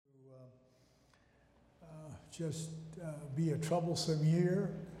just be a troublesome year,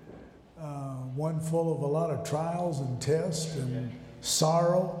 one full of a lot of trials and tests and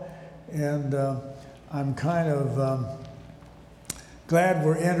sorrow. And I'm kind of glad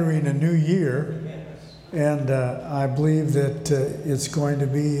we're entering a new year. And I believe that it's going to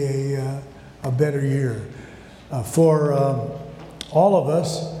be a better year. For all of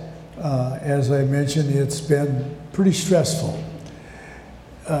us, as I mentioned, it's been pretty stressful.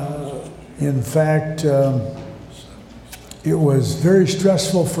 In fact, it was very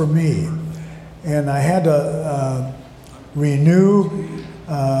stressful for me. And I had to renew,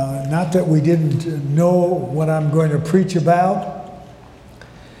 not that we didn't know what I'm going to preach about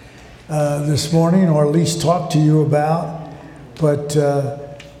this morning, or at least talk to you about, but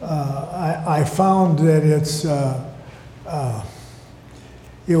I found that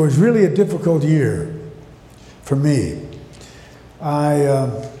it was really a difficult year for me.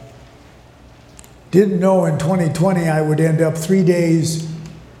 I didn't know in 2020 I would end up 3 days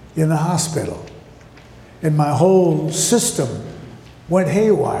in the hospital, and my whole system went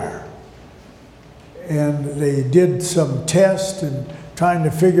haywire. And they did some tests and trying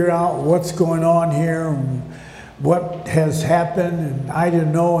to figure out what's going on here and what has happened, and I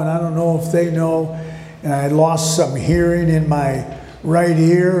didn't know, and I don't know if they know. And I lost some hearing in my right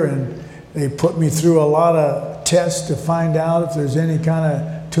ear, and they put me through a lot of tests to find out if there's any kind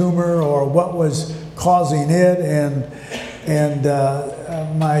of tumor or what was causing it, and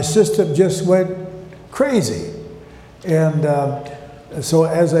my system just went crazy. And so,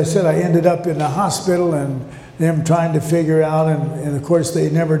 as I said, I ended up in the hospital, and them trying to figure out, and of course they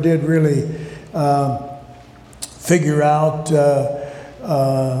never did really figure out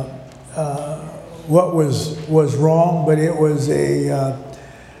what was wrong, but it was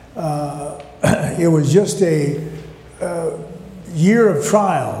it was just a year of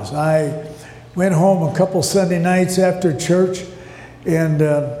trials. I went home a couple Sunday nights after church, and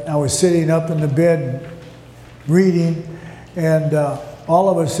I was sitting up in the bed reading, and all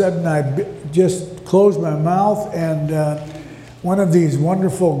of a sudden I just closed my mouth, and one of these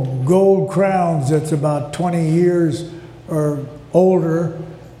wonderful gold crowns that's about 20 years or older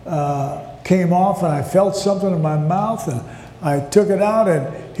came off, and I felt something in my mouth, and I took it out,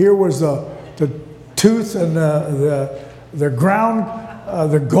 and here was the tooth and the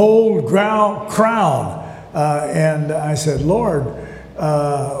gold crown, and I said, Lord,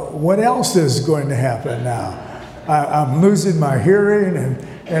 what else is going to happen now? I'm losing my hearing,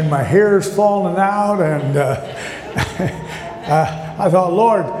 and my hair's falling out, and I thought,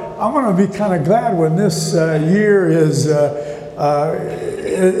 Lord, I'm going to be kind of glad when this year is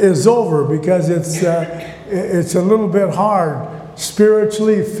over, because it's a little bit hard,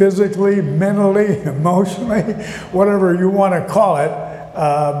 spiritually, physically, mentally, emotionally, whatever you want to call it,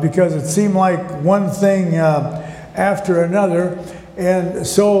 because it seemed like one thing after another. And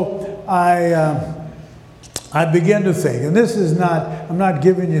so I began to think, and this is not, I'm not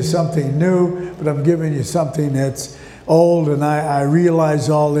giving you something new, but I'm giving you something that's old, and I realize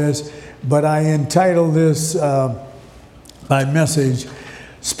all this, but I entitled this, my message,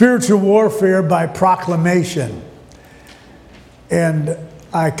 Spiritual Warfare by Proclamation. And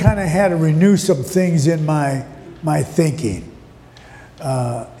I kind of had to renew some things in my thinking.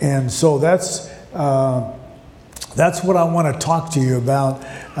 And so that's what I want to talk to you about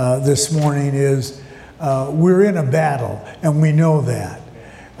this morning is, we're in a battle, and we know that.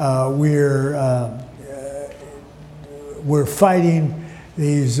 We're fighting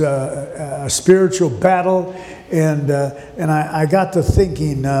these a spiritual battle, and I got to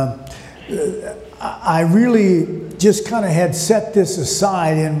thinking. I really just kind of had set this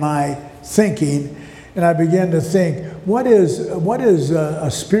aside in my thinking, and I began to think, what is a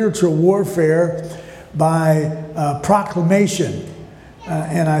spiritual warfare by proclamation?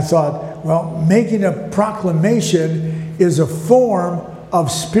 And I thought, well, making a proclamation is a form of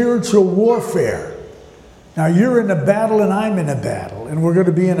spiritual warfare. Now, you're in a battle and I'm in a battle, and we're going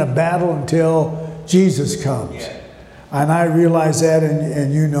to be in a battle until Jesus comes. Yeah. And I realize that,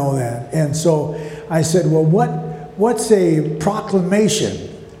 and you know that. And so I said, well, what's a proclamation?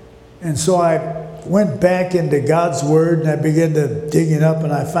 And so I went back into God's Word, and I began to dig it up,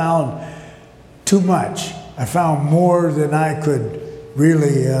 and I found too much. I found more than I could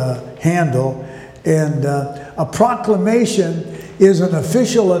really handle. And a proclamation is an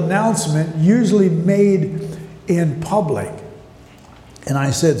official announcement usually made in public. And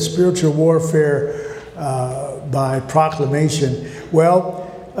I said spiritual warfare by proclamation. Well,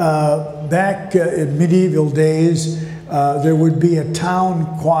 back in medieval days, there would be a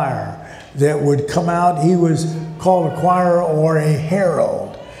town choir that would come out. He was called a choir or a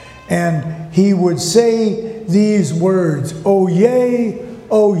herald. And he would say these words, "Oh yea,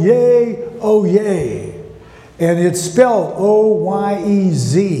 oh yea, oh yea." And it's spelled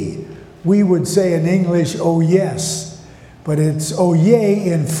O-Y-E-Z. We would say in English, "oh yes." But it's "oh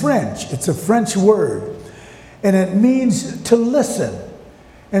yea" in French. It's a French word. And it means to listen.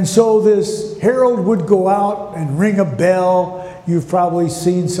 And so this herald would go out and ring a bell. You've probably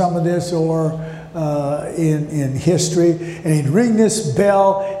seen some of this or in history. And he'd ring this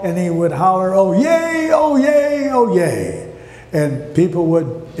bell and he would holler, "oh yea, oh yea, oh yea." And people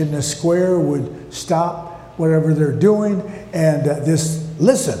would, in the square, would stop whatever they're doing and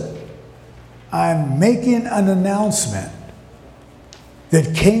listen. I'm making an announcement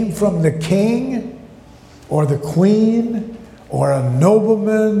that came from the king or the queen or a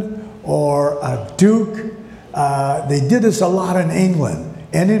nobleman or a duke. They did this a lot in England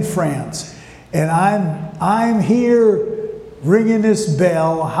and in France. And I'm here ringing this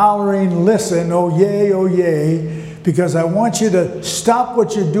bell, hollering, "listen, oh yea, because I want you to stop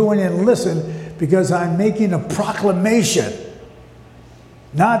what you're doing and listen, because I'm making a proclamation."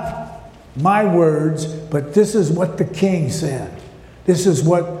 Not my words, but this is what the king said. This is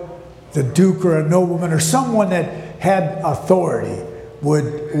what the duke or a nobleman or someone that had authority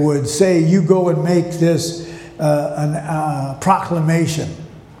would say. You go and make this proclamation.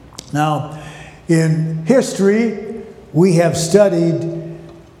 Now, in history, we have studied,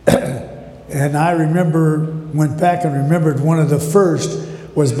 and I went back and remembered one of the first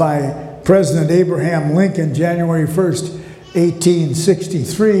was by President Abraham Lincoln, January 1st,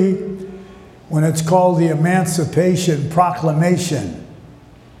 1863, when it's called the Emancipation Proclamation.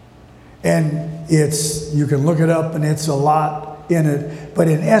 And you can look it up and it's a lot in it. But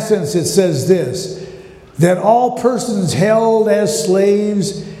in essence, it says this, that all persons held as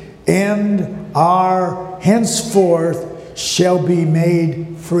slaves and are henceforth shall be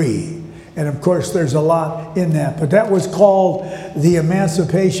made free. And of course, there's a lot in that. But that was called the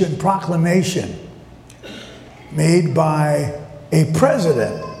Emancipation Proclamation, made by a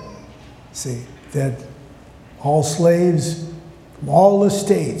president. See, that all slaves from all the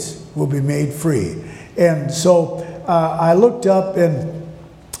states will be made free. And so I looked up and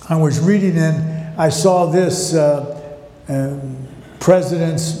I was reading and I saw this.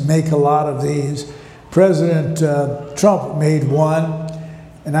 Presidents make a lot of these. President Trump made one,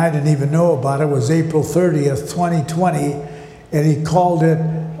 and I didn't even know about it. It was April 30th, 2020, and he called it,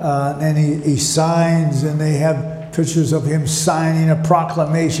 and he signs, and they have pictures of him signing a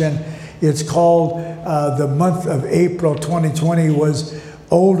proclamation. It's called, the month of April 2020 was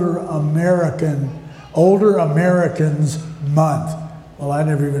Older Americans Month. Well, I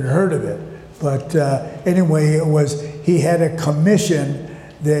never even heard of it. But anyway, he had a commission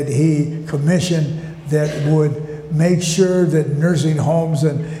that he commissioned that would make sure that nursing homes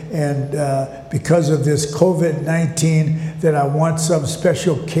and because of this COVID-19, that I want some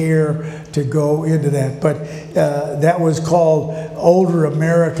special care to go into that. But that was called Older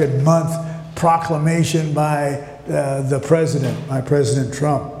American Month proclamation by the president, by President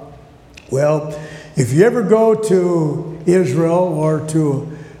Trump. Well, if you ever go to Israel or to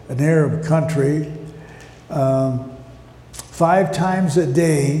an Arab country, 5 times a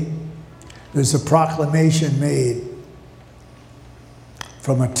day, there's a proclamation made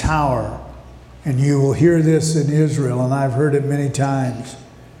from a tower. And you will hear this in Israel, and I've heard it many times.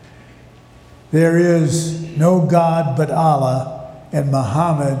 There is no God but Allah, and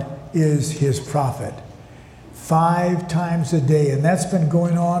Muhammad is his prophet. 5 times a day, and that's been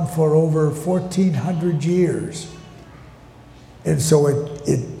going on for over 1,400 years. And so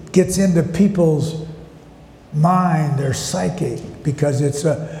it gets into people's mind, their psyche, because it's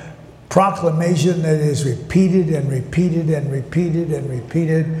a proclamation that is repeated and repeated and repeated and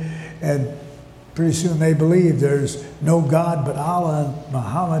repeated, and pretty soon they believe there's no God but Allah and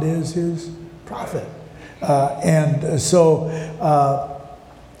Muhammad is his prophet. So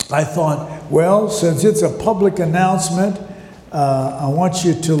I thought, well, since it's a public announcement, I want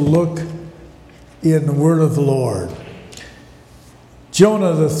you to look in the Word of the Lord.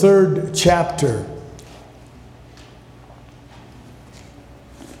 Jonah, the 3rd chapter.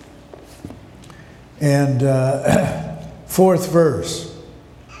 And 4th verse.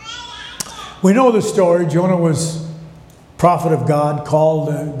 We know the story. Jonah was prophet of God, called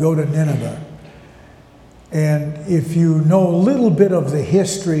to go to Nineveh. And if you know a little bit of the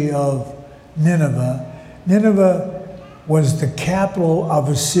history of Nineveh, Nineveh was the capital of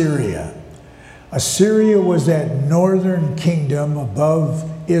Assyria. Assyria was that northern kingdom above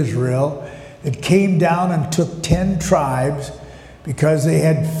Israel that came down and took 10 tribes because they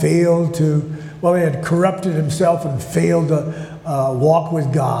had failed to, well, they had corrupted himself and failed to walk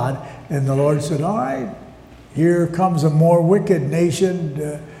with God. And the Lord said, all right, here comes a more wicked nation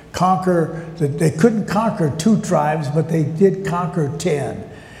to conquer. They couldn't conquer 2 tribes, but they did conquer 10.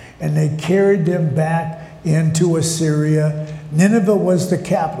 And they carried them back into Assyria. Nineveh was the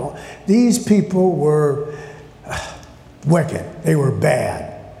capital. These people were wicked. They were bad.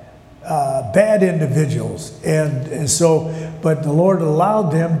 Bad individuals. And so, but the Lord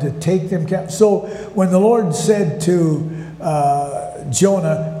allowed them to take them captive. So when the Lord said to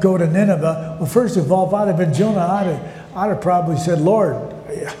Jonah, go to Nineveh, well, first of all, if I'd have been Jonah, I'd have probably said, Lord,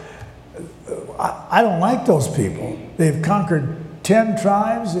 I don't like those people. They've conquered 10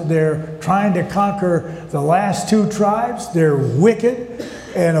 tribes. They're trying to conquer the last 2 tribes. They're wicked.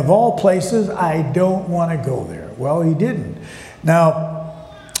 And of all places, I don't want to go there. Well, he didn't. Now,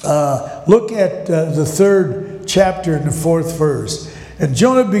 look at the 3rd chapter in the 4th verse. And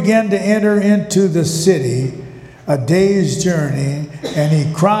Jonah began to enter into the city a day's journey, and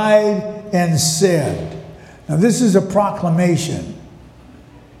he cried and said, now this is a proclamation,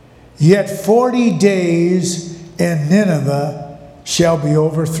 yet 40 days and Nineveh shall be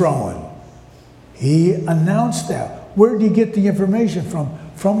overthrown. He announced that. Where did he get the information from?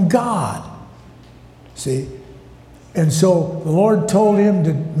 From God. See? And so the Lord told him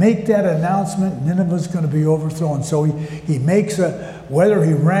to make that announcement, Nineveh's going to be overthrown. So he makes whether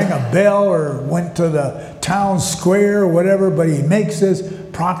he rang a bell or went to the town square or whatever, but he makes this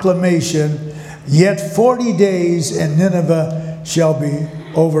proclamation, yet 40 days and Nineveh shall be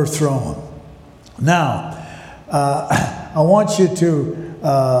overthrown. Now, I want you to,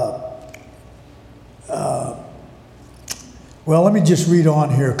 well, let me just read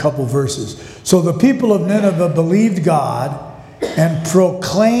on here a couple verses. So the people of Nineveh believed God and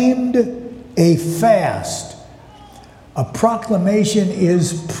proclaimed a fast. A proclamation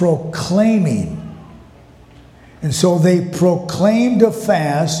is proclaiming. And so they proclaimed a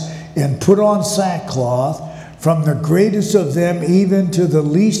fast and put on sackcloth, from the greatest of them even to the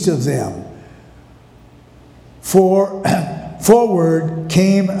least of them. For forward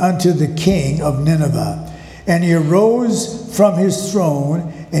came unto the king of Nineveh, and he arose from his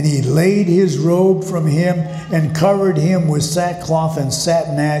throne, and he laid his robe from him, and covered him with sackcloth and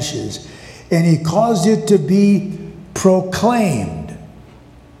satin ashes. And he caused it to be proclaimed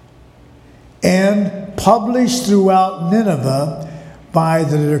and published throughout Nineveh by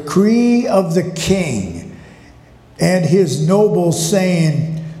the decree of the king and his nobles,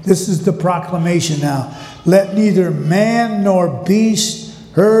 saying, this is the proclamation now, let neither man nor beast,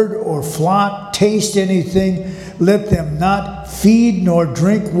 herd or flock taste anything. Let them not feed nor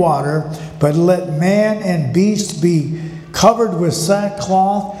drink water, but let man and beast be covered with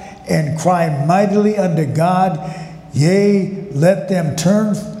sackcloth and cry mightily unto God. Yea, let them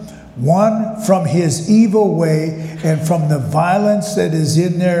turn one from his evil way and from the violence that is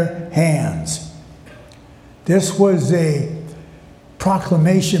in their hands. This was a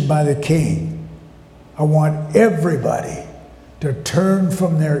proclamation by the king. I want everybody to turn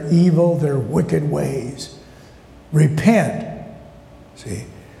from their evil, their wicked ways. Repent. See,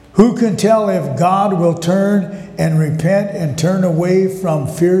 who can tell if God will turn and repent and turn away from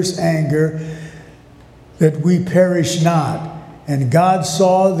fierce anger, that we perish not? And God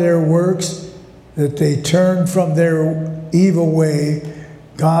saw their works, that they turned from their evil way.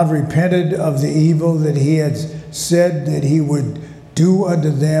 God repented of the evil that he had said that he would do unto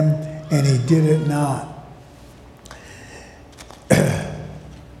them, and he did it not.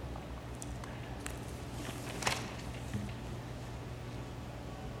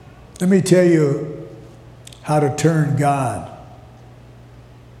 Let me tell you how to turn God.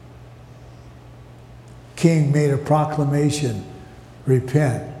 King made a proclamation.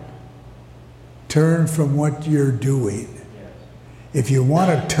 Repent. Turn from what you're doing. If you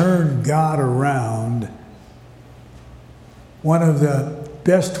want to turn God around, one of the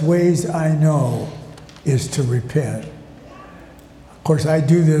best ways I know is to repent. Of course, I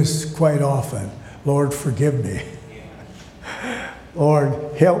do this quite often. Lord, forgive me.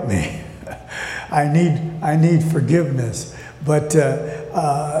 Lord, help me. I need forgiveness. But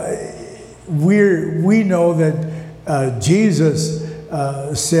we know that Jesus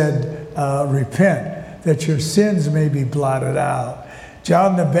said, repent, that your sins may be blotted out.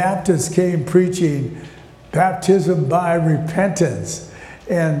 John the Baptist came preaching baptism by repentance.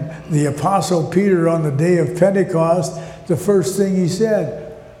 And the Apostle Peter, on the day of Pentecost, the first thing he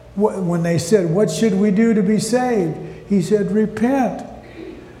said, when they said, what should we do to be saved? He said, repent.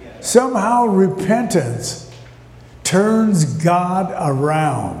 Somehow repentance turns God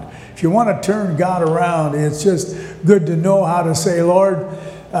around. If you want to turn God around, it's just good to know how to say, Lord,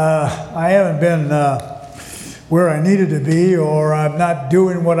 I haven't been where I needed to be, or I'm not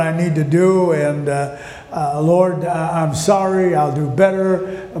doing what I need to do, and Lord, I'm sorry, I'll do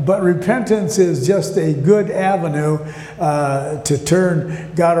better. But repentance is just a good avenue to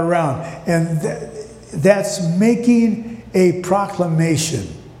turn God around. And that's making a proclamation.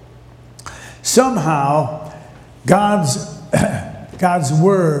 Somehow, God's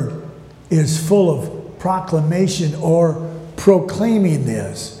word is full of proclamation or proclaiming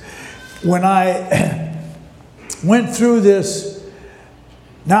this. When I went through this,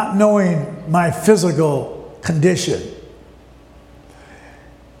 not knowing my physical condition,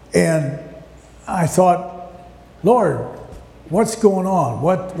 and I thought, Lord, what's going on?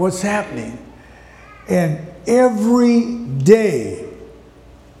 What's happening? And every day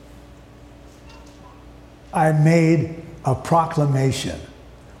I made a proclamation.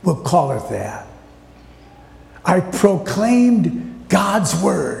 We'll call it that. I proclaimed God's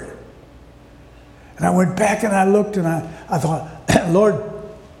word. And I went back and I looked and I thought, Lord,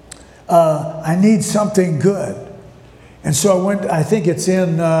 I need something good. And so I went, I think it's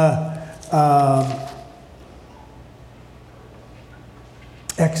in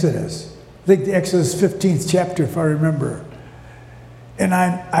Exodus. I think the Exodus 15th chapter, if I remember. And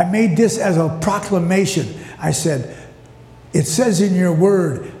I made this as a proclamation. I said, it says in your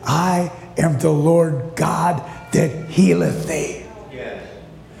word, I am the Lord God that healeth thee. Yes.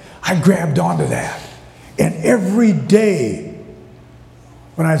 I grabbed onto that. And every day,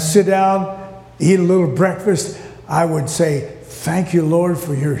 when I sit down, eat a little breakfast, I would say, thank you, Lord,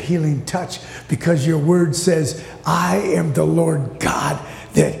 for your healing touch, because your word says, I am the Lord God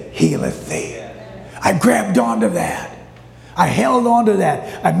that healeth thee. I grabbed onto that. I held onto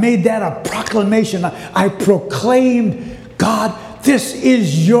that. I made that a proclamation. I proclaimed, God, this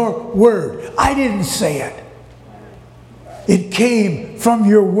is your word. I didn't say it. It came from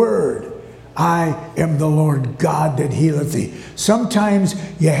your word. I am the Lord God that healeth thee. Sometimes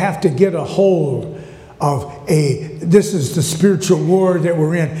you have to get a hold of this is the spiritual war that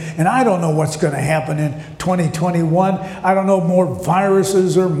we're in. And I don't know what's going to happen in 2021. I don't know, more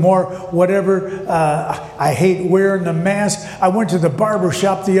viruses or more whatever. I hate wearing the mask. I went to the barber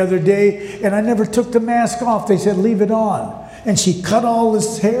shop the other day and I never took the mask off. They said, leave it on. And she cut all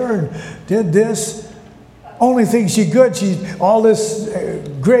this hair and did this. Only thing all this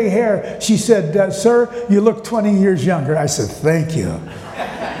gray hair. She said, sir, you look 20 years younger. I said, thank you.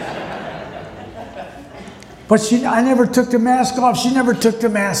 But I never took the mask off. She never took the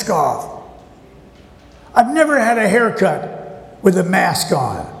mask off. I've never had a haircut with a mask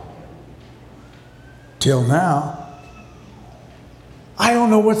on. Till now. I don't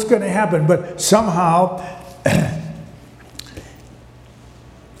know what's going to happen, but somehow,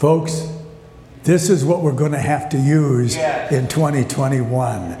 folks, this is what we're going to have to use in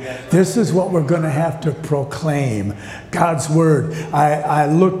 2021. This is what we're going to have to proclaim. God's word.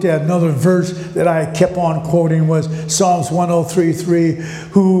 I looked at another verse that I kept on quoting was Psalms 103:3,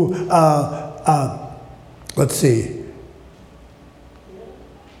 who, let's see.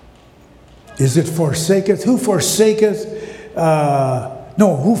 Is it forsaketh? Who forsaketh?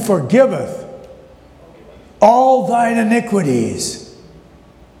 Who forgiveth all thine iniquities?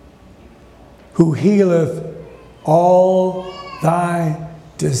 Who healeth all thy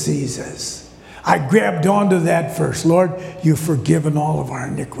diseases. I grabbed onto that verse. Lord, you've forgiven all of our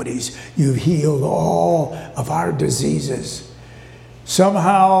iniquities. You've healed all of our diseases.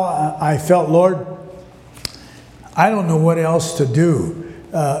 Somehow I felt, Lord, I don't know what else to do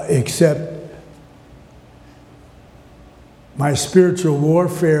except my spiritual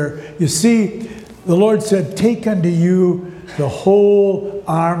warfare. You see, the Lord said, take unto you the whole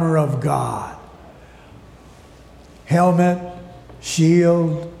armor of God. Helmet,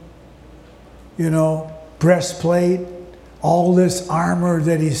 shield, breastplate, all this armor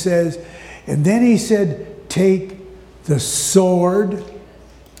that he says. And then he said, take the sword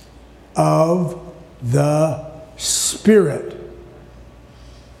of the Spirit,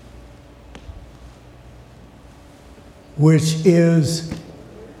 which is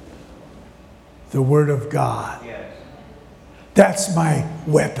the Word of God. Yes. That's my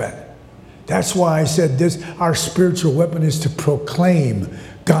weapon. That's why I said this, our spiritual weapon is to proclaim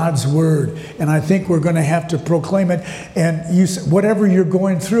God's word. And I think we're going to have to proclaim it. And whatever you're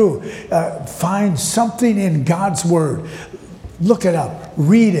going through, find something in God's word. Look it up.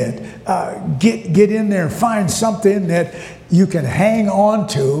 Read it. Get in there. Find something that you can hang on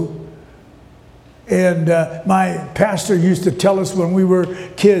to And my pastor used to tell us when we were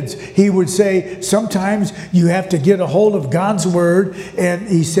kids, he would say, sometimes you have to get a hold of God's word, and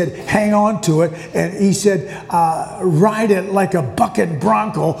he said, hang on to it. And he said, ride it like a bucking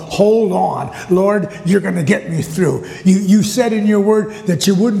bronco, hold on. Lord, you're going to get me through. You said in your word that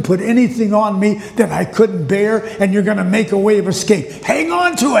you wouldn't put anything on me that I couldn't bear, and you're going to make a way of escape. Hang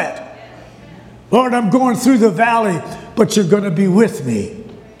on to it. Lord, I'm going through the valley, but you're going to be with me.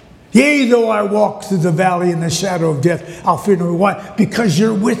 Yea, though I walk through the valley in the shadow of death, I'll fear no evil. Why? Because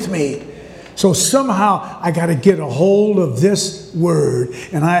you're with me. So somehow I got to get a hold of this word,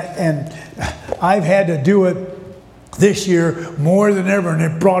 and I've had to do it this year more than ever. And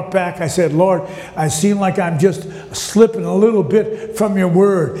it brought back, I said, Lord, I seem like I'm just slipping a little bit from your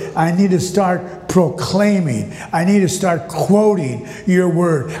word. I need to start proclaiming. I need to start quoting your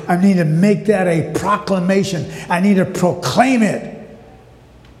word. I need to make that a proclamation. I need to proclaim it.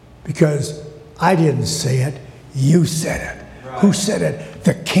 Because I didn't say it, you said it. Right. Who said it?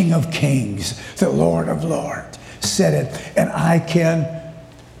 The King of Kings, the Lord of Lords said it. And I can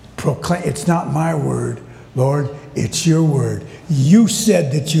proclaim. It's not my word, Lord, it's your word. You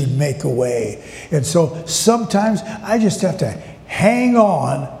said that you'd make a way. And so sometimes I just have to hang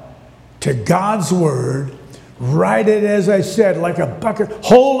on to God's word, write it, as I said, like a bucket,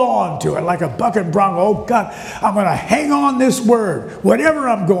 hold on to it like a bucket bronco. Oh God, I'm going to hang on this word, whatever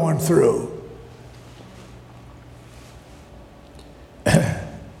I'm going through. Let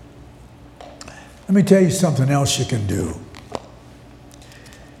me tell you something else you can do.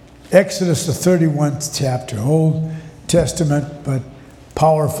 Exodus, the 31st chapter, Old Testament, but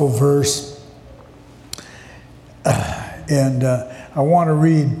powerful verse. And I want to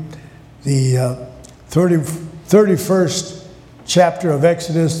read the 31st chapter of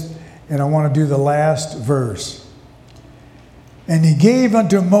Exodus, and I want to do the last verse. And he gave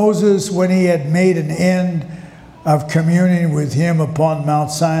unto Moses, when he had made an end of communing with him upon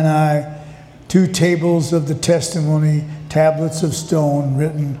Mount Sinai, 2 tables of the testimony, tablets of stone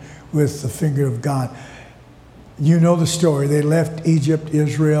written with the finger of God. You know the story. They left Egypt,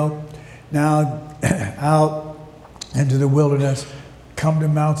 Israel, now out into the wilderness, come to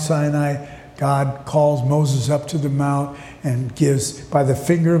Mount Sinai. God calls Moses up to the mount and gives, by the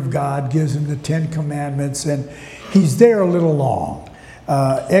finger of God, gives him the 10 commandments. And he's there a little long.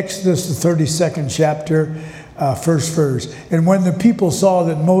 Exodus, the 32nd chapter, first verse. And when the people saw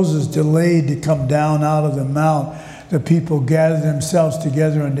that Moses delayed to come down out of the mount, the people gathered themselves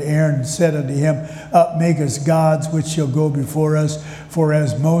together unto Aaron and said unto him, Up, make us gods which shall go before us. For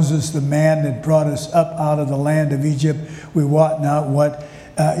as Moses, the man that brought us up out of the land of Egypt, we wot not what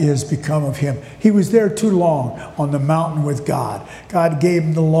is become of him. He was there too long on the mountain with God. God gave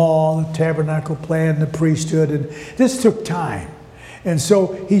him the law, the tabernacle plan, the priesthood, and this took time. And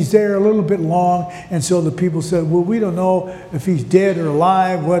so he's there a little bit long, and so the people said, well, we don't know if he's dead or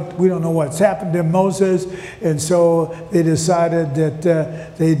alive. We don't know what's happened to Moses. And so they decided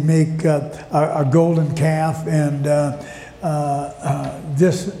that they'd make a golden calf, and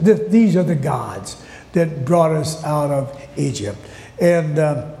these are the gods that brought us out of Egypt. And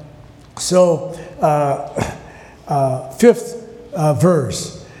so, 5th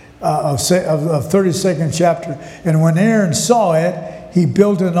verse of 32nd chapter. And when Aaron saw it, he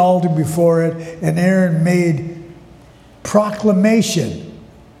built an altar before it, and Aaron made proclamation.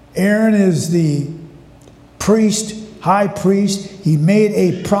 Aaron is the priest, high priest. He made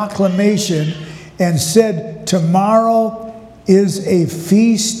a proclamation and said, tomorrow is a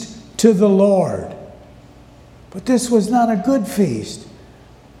feast to the Lord. But this was not a good feast.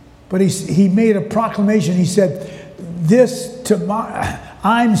 But he made a proclamation. He said, this tomorrow,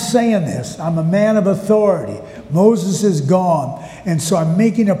 I'm saying this. I'm a man of authority. Moses is gone. And so I'm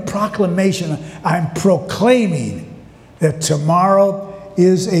making a proclamation. I'm proclaiming that tomorrow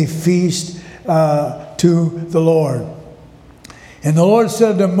is a feast to the Lord. And the Lord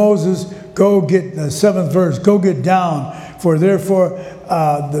said to Moses, go get, the 7th verse, go get down. For therefore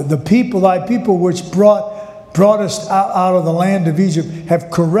the people, thy people which brought us out of the land of Egypt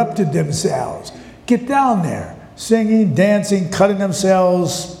have corrupted themselves. Get down there. Singing, dancing, cutting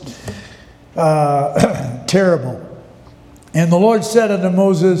themselves. Terrible. And the Lord said unto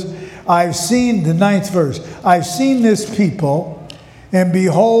Moses, I've seen, the 9th verse, I've seen this people, and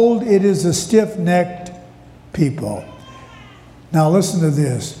behold, it is a stiff-necked people. Now listen to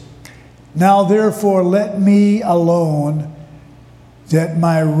this. Now therefore let me alone, that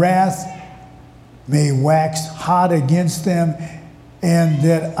my wrath may wax hot against them, and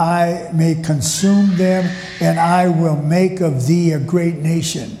that I may consume them, and I will make of thee a great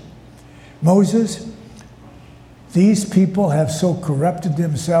nation. Moses, These people have so corrupted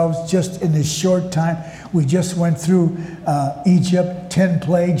themselves just in this short time. We just went through Egypt, 10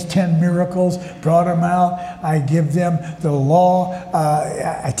 plagues, 10 miracles, brought them out. I give them the law.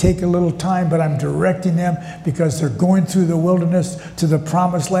 I take a little time, but I'm directing them because they're going through the wilderness to the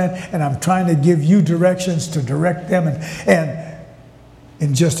promised land, and I'm trying to give you directions to direct them. And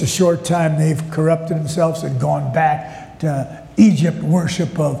in just a short time, they've corrupted themselves and gone back to Egypt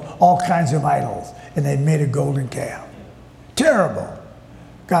worship of all kinds of idols. And they made a golden calf. Terrible.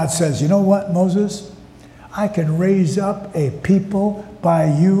 God says, you know what, Moses? I can raise up a people by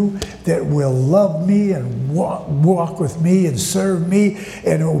you that will love me and walk with me and serve me,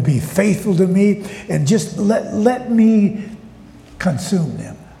 and it will be faithful to me. And just let me consume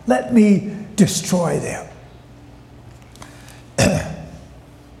them. Let me destroy them.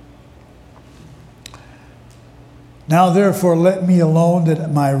 Now therefore let me alone, that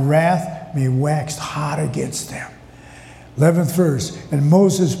my wrath may wax hot against them. 11th verse. And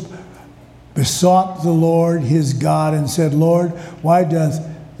Moses besought the Lord his God and said, Lord, why doth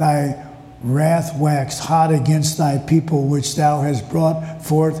thy wrath wax hot against thy people, which thou hast brought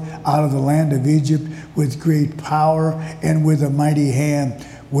forth out of the land of Egypt with great power and with a mighty hand?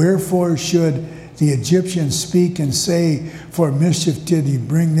 Wherefore should the Egyptians speak and say, for mischief did he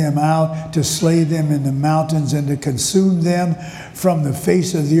bring them out, to slay them in the mountains and to consume them from the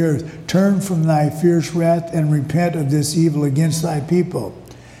face of the earth? Turn from thy fierce wrath and repent of this evil against thy people.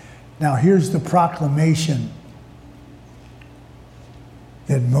 Now here's the proclamation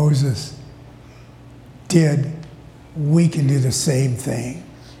that Moses did. We can do the same thing.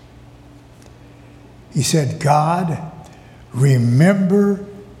 He said, God, remember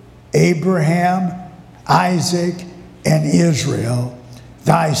Abraham, Isaac, and Israel,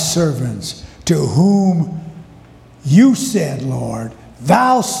 thy servants, to whom you said, Lord,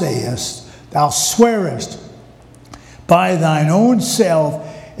 thou sayest, thou swearest by thine own self,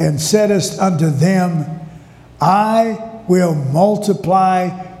 and saidest unto them, I will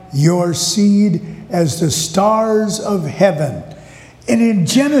multiply your seed as the stars of heaven. And in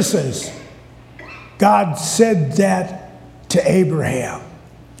Genesis, God said that to Abraham.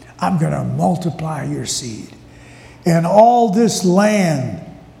 I'm going to multiply your seed. And all this land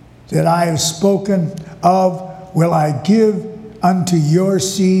that I have spoken of will I give unto your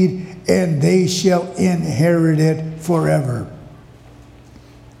seed, and they shall inherit it forever.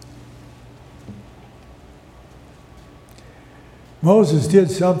 Moses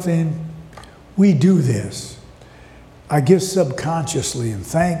did something. We do this, I guess subconsciously, and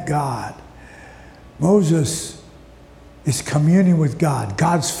thank God. Moses is communing with God.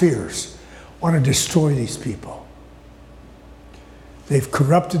 God's fierce. Want to destroy these people. They've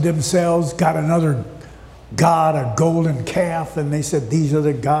corrupted themselves, got another god, a golden calf, and they said, these are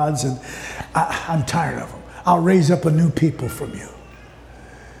the gods, and I'm tired of them. I'll raise up a new people from you.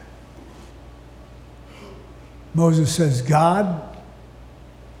 Moses says, God,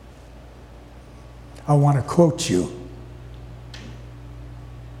 I want to quote you.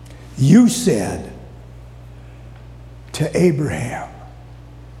 You said to Abraham,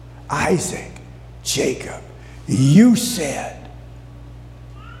 Isaac, Jacob, you said.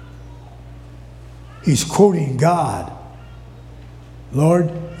 He's quoting God.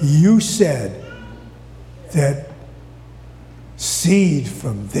 Lord, you said that seed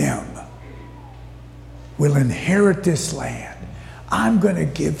from them will inherit this land. I'm going to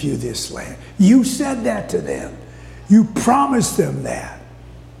give you this land. You said that to them. You promised them that.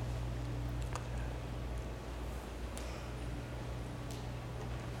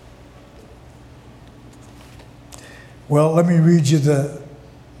 Well, let me read you the,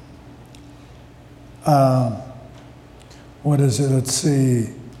 what is it? Let's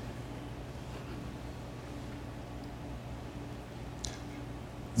see.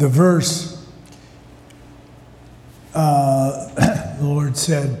 The verse, the Lord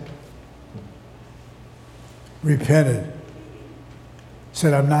said, repented,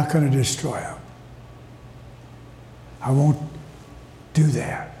 said, I'm not going to destroy them. I won't do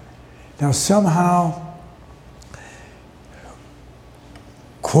that. Now somehow,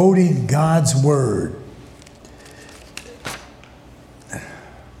 quoting God's word,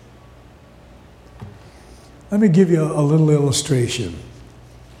 let me give you a little illustration.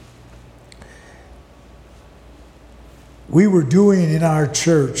 We were doing in our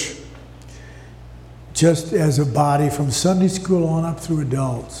church, just as a body from Sunday school on up through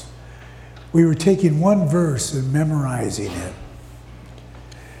adults, we were taking one verse and memorizing it.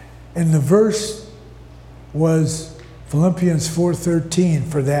 And the verse was Philippians 4:13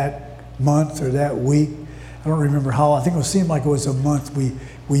 for that month or that week. I don't remember how. I think it seemed like it was a month.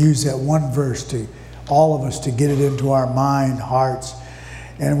 We used that one verse to all of us to get it into our mind, hearts,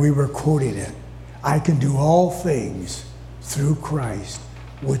 and we were quoting it. I can do all things through Christ,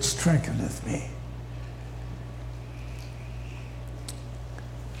 which strengtheneth me.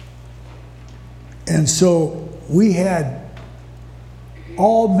 And so we had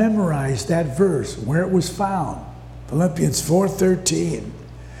all memorized that verse, where it was found. Philippians 4:13.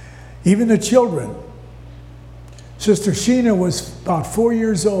 Even the children. Sister Sheena was about 4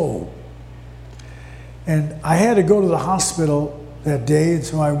 years old. And I had to go to the hospital that day, and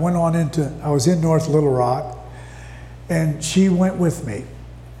so I was in North Little Rock, and she went with me.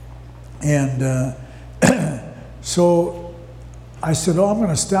 And so I said, I'm going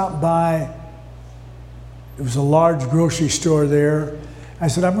to stop by. There was a large grocery store there. I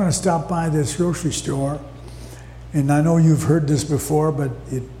said, I'm going to stop by this grocery store. And I know you've heard this before, but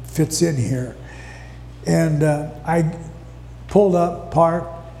it fits in here. And I pulled up, parked.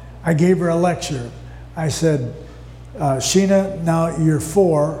 I gave her a lecture. I said, Sheena, now you're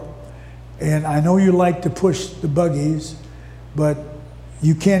 4, and I know you like to push the buggies, but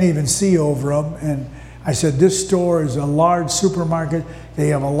you can't even see over them. And I said, this store is a large supermarket. They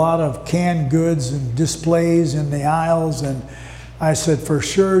have a lot of canned goods and displays in the aisles. And I said, for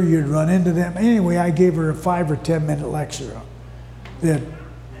sure you'd run into them. Anyway, I gave her a 5 or 10 minute lecture that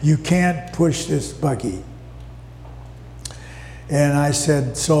you can't push this buggy. And I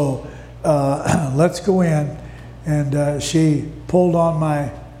said, so let's go in. And she pulled on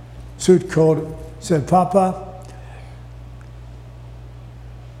my suit coat, said, Papa,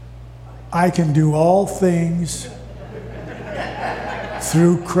 I can do all things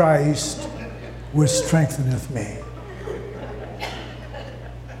through Christ, which strengtheneth me.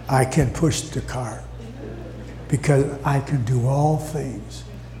 I can push the cart because I can do all things.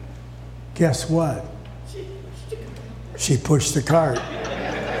 Guess what? She pushed the cart.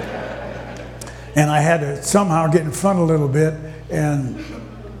 And I had to somehow get in front a little bit and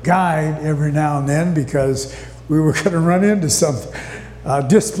guide every now and then because we were going to run into some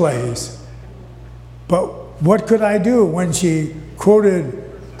displays. But what could I do when she quoted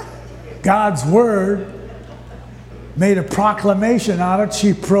God's word, made a proclamation out of it,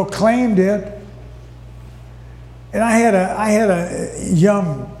 she proclaimed it. And I had a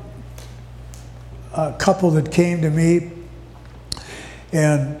young couple that came to me,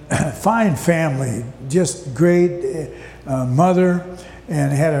 and fine family, just great mother,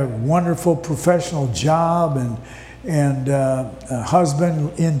 and had a wonderful professional job, and a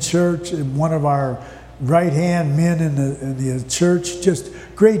husband in church, and one of our right-hand men in the church, just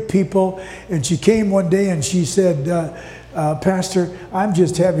great people. And she came one day and she said, Pastor, I'm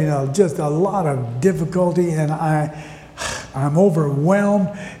just having just a lot of difficulty, and I'm overwhelmed,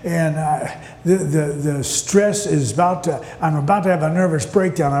 and the stress is I'm about to have a nervous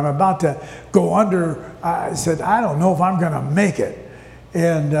breakdown. I'm about to go under. I said, I don't know if I'm going to make it.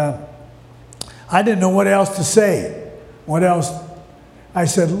 And I didn't know what else to say. What else? I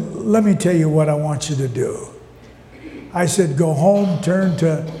said, let me tell you what I want you to do. I said, go home, turn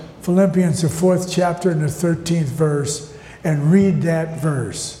to Philippians, the 4th chapter and the 13th verse, and read that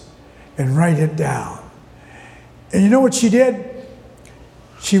verse and write it down. And you know what she did?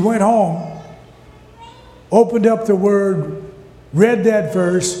 She went home, opened up the word, read that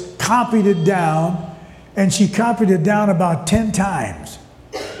verse, copied it down, and she copied it down about 10 times.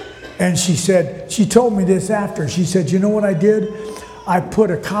 And she said, she told me this after. She said, you know what I did? I put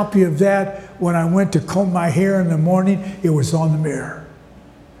a copy of that when I went to comb my hair in the morning. It was on the mirror.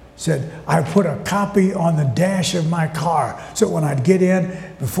 Said, I put a copy on the dash of my car. So when I'd get in,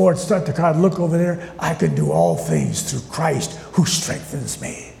 before I'd start the car, I'd look over there. I can do all things through Christ who strengthens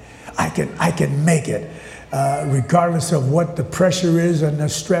me. I can make it. Regardless of what the pressure is and the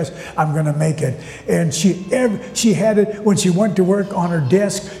stress, I'm going to make it. And she had it when she went to work on her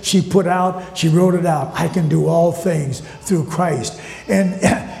desk. She wrote it out. I can do all things through Christ. And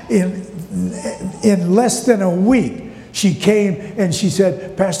in less than a week, she came and she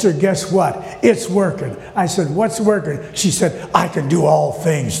said, Pastor, guess what? It's working. I said, what's working? She said, I can do all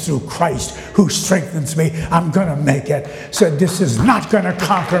things through Christ who strengthens me. I'm going to make it. Said, this is not going to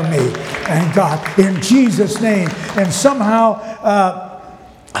conquer me. And God, in Jesus' name. And somehow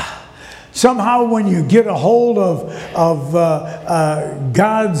when you get a hold of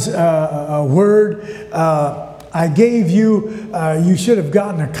God's word, I gave you, you should have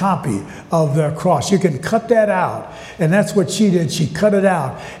gotten a copy of the cross. You can cut that out. And that's what she did. She cut it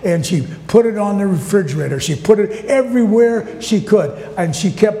out and she put it on the refrigerator. She put it everywhere she could. And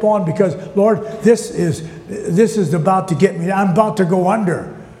she kept on because, Lord, this is about to get me. I'm about to go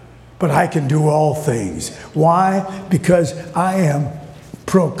under. But I can do all things. Why? Because I am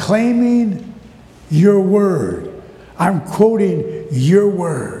proclaiming your word. I'm quoting your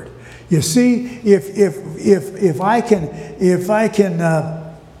word. You see, if I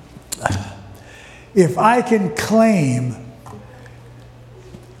can claim,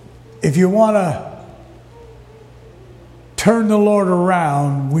 if you want to turn the Lord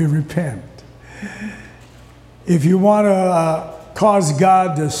around, we repent. If you want to cause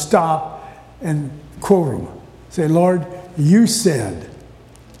God to stop and quote him, say, Lord, you said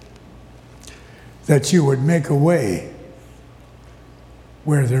that you would make a way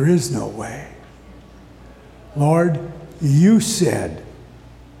where there is no way. Lord, you said,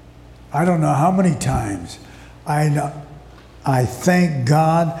 I don't know how many times I thank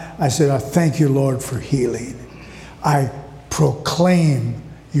God. I said, I thank you, Lord, for healing. I proclaim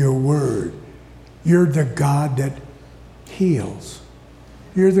your word. You're the God that heals.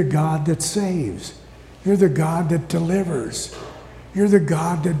 You're the God that saves. You're the God that delivers. You're the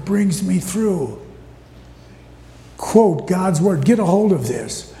God that brings me through. Quote God's word. Get a hold of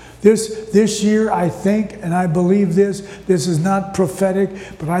this. This year, I think, and I believe this is not prophetic,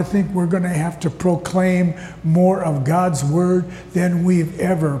 but I think we're going to have to proclaim more of God's word than we've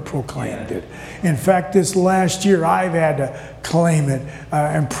ever proclaimed it. In fact, this last year, I've had to claim it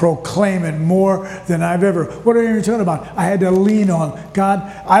and proclaim it more than I've ever. What are you talking about? I had to lean on God.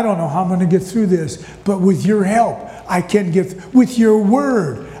 I don't know how I'm going to get through this, but with your help, I can get, with your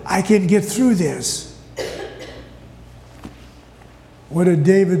word, I can get through this. What did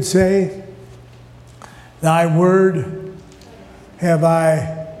David say? Thy word have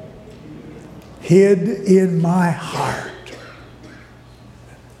I hid in my heart,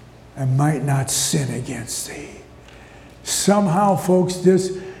 and might not sin against thee. Somehow, folks,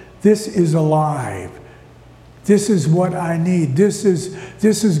 this is alive. This is what I need. This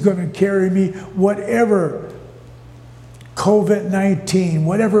is going to carry me, whatever COVID-19,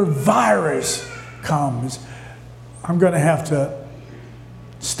 whatever virus comes. I'm going to have to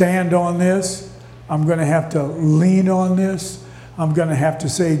stand on this. I'm going to have to lean on this. I'm going to have to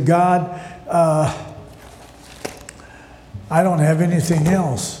say, God, I don't have anything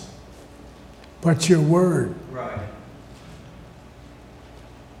else but your word. Right.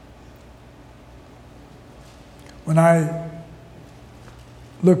 When I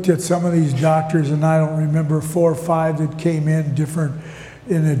looked at some of these doctors, and I don't remember 4 or 5 that came in a different,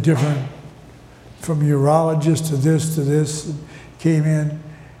 from urologist to this, came in.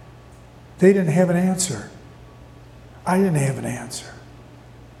 They didn't have an answer. I didn't have an answer.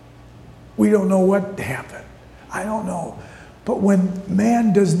 We don't know what happened. I don't know. But when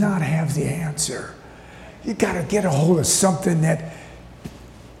man does not have the answer, you got to get a hold of something that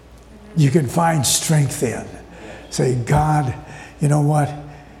you can find strength in. Say, God, you know what?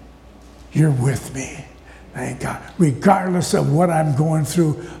 You're with me. Thank God. Regardless of what I'm going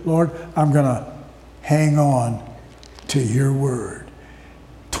through, Lord, I'm going to hang on to your word.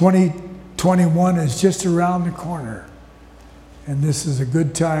 2021 is just around the corner. And this is a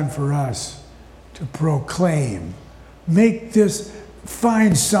good time for us to proclaim.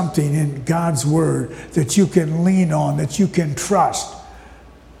 Find something in God's word that you can lean on, that you can trust,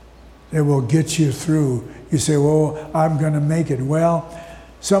 that will get you through. You say, well, I'm going to make it. Well,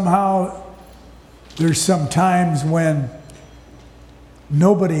 somehow there's some times when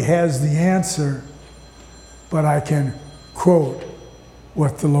nobody has the answer, but I can quote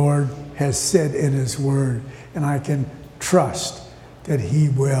what the Lord has said in his word, and I can trust that he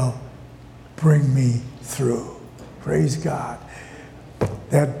will bring me through. Praise God.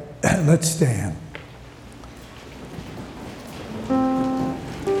 Let's stand.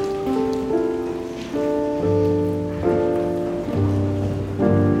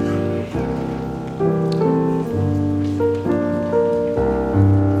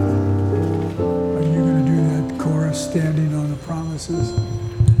 Standing on the promises.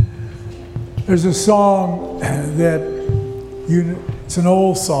 There's a song that it's an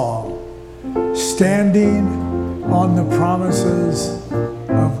old song. Standing on the promises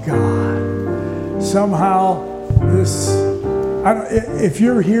of God. Somehow if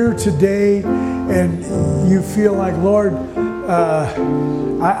you're here today and you feel like, Lord,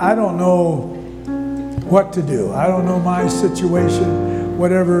 I don't know what to do. I don't know my situation,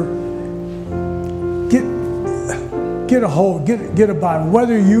 whatever. Get a hold, get a Bible.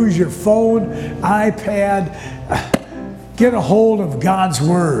 Whether you use your phone, iPad, get a hold of God's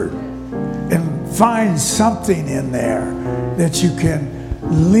word and find something in there that you can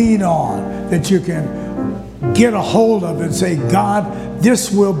lean on, that you can get a hold of and say, God, this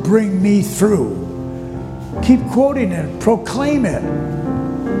will bring me through. Keep quoting it, proclaim it.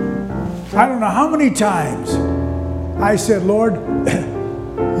 I don't know how many times I said, Lord,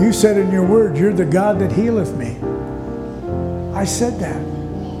 You said in your word, you're the God that healeth me. I said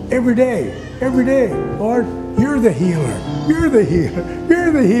that every day, Lord, you're the healer. You're the healer.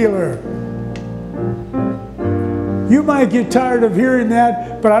 You're the healer. You might get tired of hearing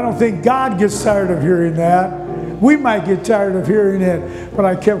that, but I don't think God gets tired of hearing that. We might get tired of hearing it, but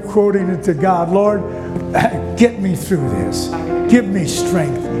I kept quoting it to God. Lord, get me through this. Give me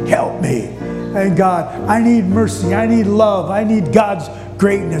strength. Help me. And God, I need mercy. I need love. I need God's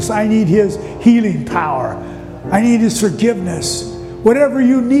greatness. I need His healing power. I need His forgiveness. Whatever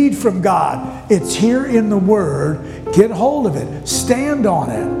you need from God, it's here in the Word. Get hold of it. Stand on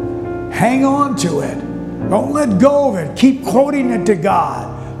it. Hang on to it. Don't let go of it. Keep quoting it to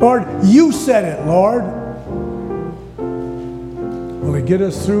God. Lord, you said it, Lord. Will it get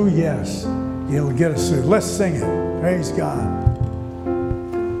us through? Yes. It'll get us through. Let's sing it. Praise God.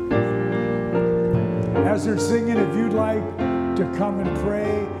 As they're singing, if you'd like to come and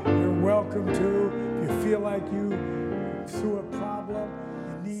pray, you're welcome to. If you feel like you through a problem,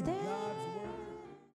 you need God.